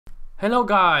Hello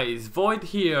guys, Void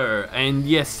here, and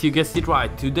yes, you guessed it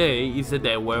right, today is the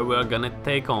day where we're gonna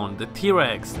take on the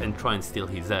T-Rex and try and steal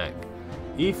his egg,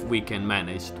 if we can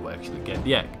manage to actually get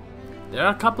the egg. There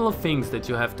are a couple of things that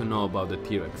you have to know about the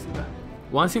T-Rex event.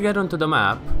 Once you get onto the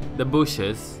map, the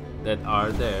bushes that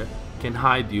are there can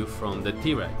hide you from the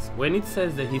T-Rex. When it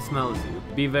says that he smells you,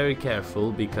 be very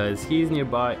careful because he is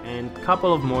nearby and a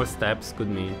couple of more steps could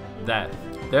mean death.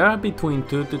 There are between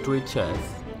 2 to 3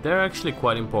 chests. They're actually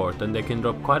quite important. They can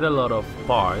drop quite a lot of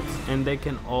parts and they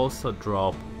can also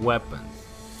drop weapons.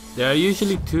 There are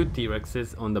usually 2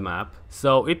 T-Rexes on the map,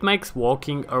 so it makes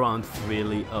walking around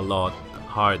really a lot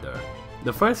harder.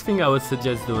 The first thing I would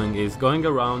suggest doing is going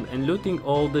around and looting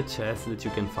all the chests that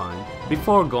you can find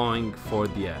before going for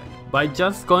the egg. By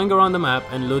just going around the map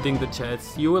and looting the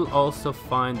chests, you will also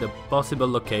find the possible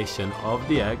location of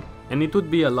the egg, and it would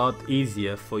be a lot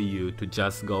easier for you to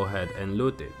just go ahead and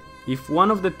loot it. If one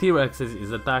of the T-Rexes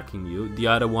is attacking you, the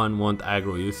other one won't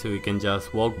aggro you, so you can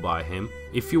just walk by him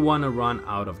if you want to run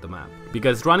out of the map.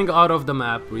 Because running out of the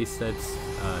map resets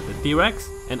the T-Rex,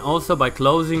 and also by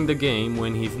closing the game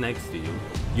when he's next to you,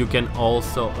 you can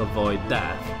also avoid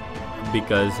death.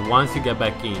 Because once you get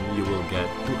back in, you will get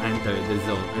to enter the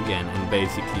zone again and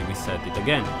basically reset it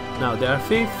again. Now there are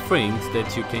 3 things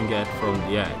that you can get from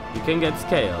the egg. You can get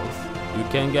scales, you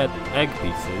can get egg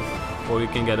pieces, or you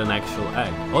can get an actual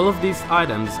egg. All of these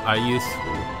items are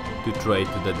useful to trade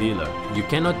to the dealer. You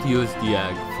cannot use the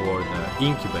egg for the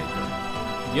incubator.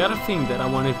 The other thing that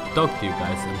I wanted to talk to you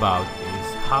guys about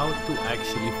is how to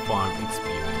actually farm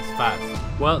experience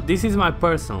fast. Well, this is my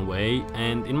personal way,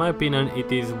 and in my opinion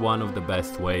it is one of the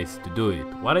best ways to do it.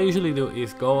 What I usually do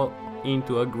is go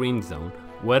into a green zone,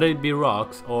 whether it be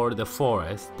rocks or the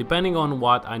forest, depending on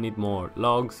what I need more,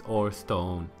 logs or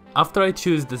stone. After I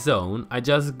choose the zone, I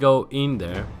just go in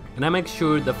there and I make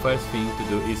sure the first thing to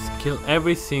do is kill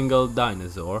every single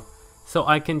dinosaur, so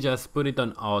I can just put it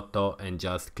on auto and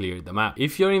just clear the map.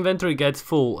 If your inventory gets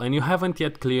full and you haven't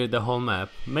yet cleared the whole map,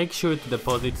 make sure to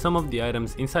deposit some of the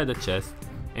items inside the chest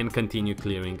and continue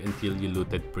clearing until you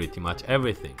looted pretty much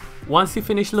everything. Once you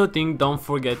finish looting, don't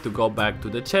forget to go back to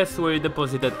the chest where you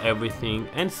deposited everything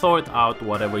and sort out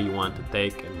whatever you want to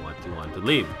take and what you want to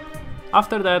leave.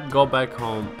 After that, go back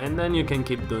home and then you can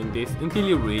keep doing this until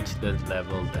you reach the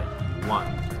level that you want.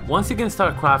 Once you can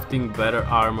start crafting better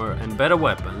armor and better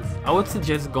weapons, I would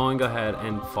suggest going ahead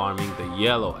and farming the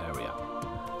yellow area.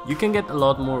 You can get a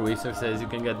lot more resources, you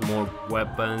can get more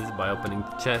weapons by opening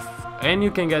the chests, and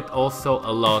you can get also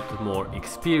a lot more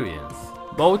experience,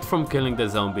 both from killing the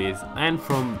zombies and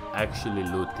from actually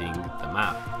looting the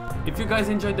map. If you guys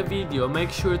enjoyed the video,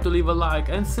 make sure to leave a like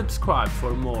and subscribe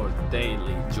for more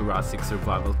daily Jurassic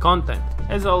Survival content.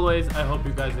 As always, I hope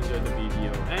you guys enjoyed the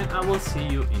video and I will see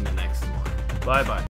you in the next one. Bye bye.